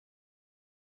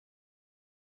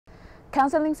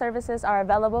Counseling services are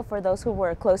available for those who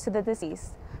were close to the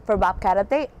deceased. For Bobcat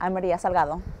Update, I'm Maria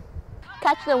Salgado.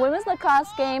 Catch the women's lacrosse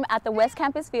game at the West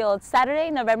Campus Field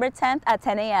Saturday, November 10th at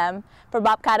 10 a.m. For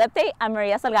Bobcat Update, I'm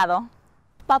Maria Salgado.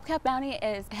 Bobcat Bounty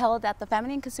is held at the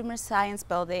Family and Consumer Science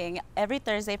Building every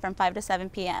Thursday from 5 to 7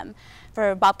 p.m.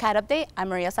 For Bobcat Update, I'm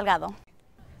Maria Salgado.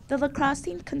 The lacrosse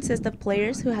team consists of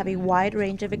players who have a wide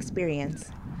range of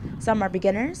experience. Some are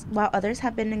beginners, while others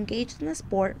have been engaged in the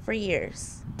sport for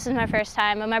years. This is my first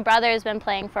time, but my brother has been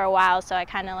playing for a while, so I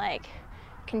kind of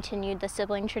continued the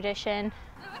sibling tradition.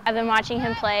 I've been watching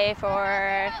him play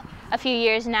for a few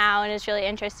years now, and it's really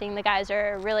interesting. The guys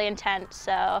are really intense,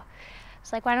 so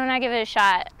it's like, why don't I give it a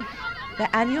shot?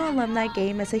 The annual alumni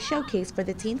game is a showcase for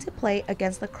the team to play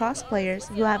against lacrosse players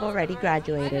who have already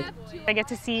graduated. I get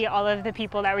to see all of the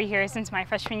people that were here since my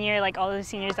freshman year, like all of the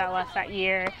seniors that left that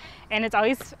year. And it's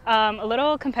always a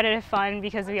little competitive fun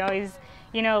because we always,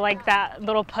 like that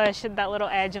little push, that little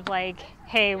edge of like,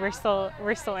 hey, we're still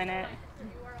in it.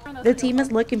 The team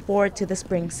is looking forward to the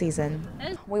spring season.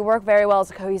 We work very well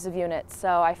as a cohesive unit,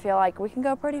 so I feel like we can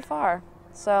go pretty far.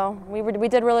 So we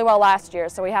did really well last year,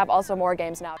 so we have also more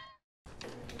games now.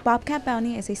 Bobcat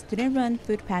Bounty is a student-run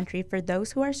food pantry for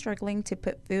those who are struggling to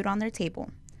put food on their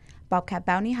table. Bobcat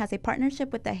Bounty has a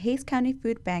partnership with the Hays County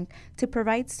Food Bank to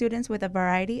provide students with a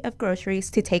variety of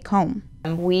groceries to take home.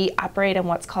 We operate in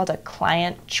what's called a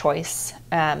client choice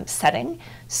setting,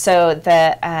 so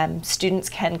the students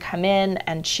can come in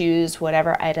and choose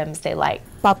whatever items they like.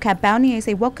 Bobcat Bounty is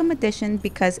a welcome addition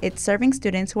because it's serving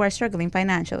students who are struggling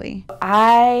financially.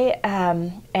 I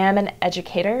am an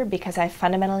educator because I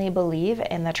fundamentally believe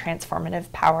in the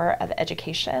transformative power of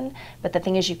education, but the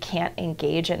thing is you can't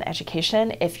engage in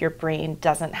education if your brain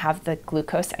doesn't have the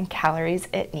glucose and calories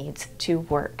it needs to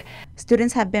work.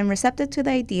 Students have been receptive to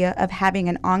the idea of having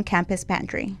an on-campus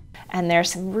pantry. And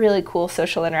there's some really cool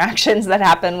social interactions that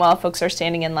happen while folks are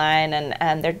standing in line,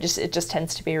 and it just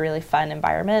tends to be a really fun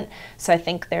environment. So I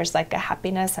think there's like a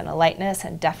happiness and a lightness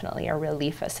and definitely a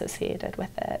relief associated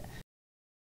with it.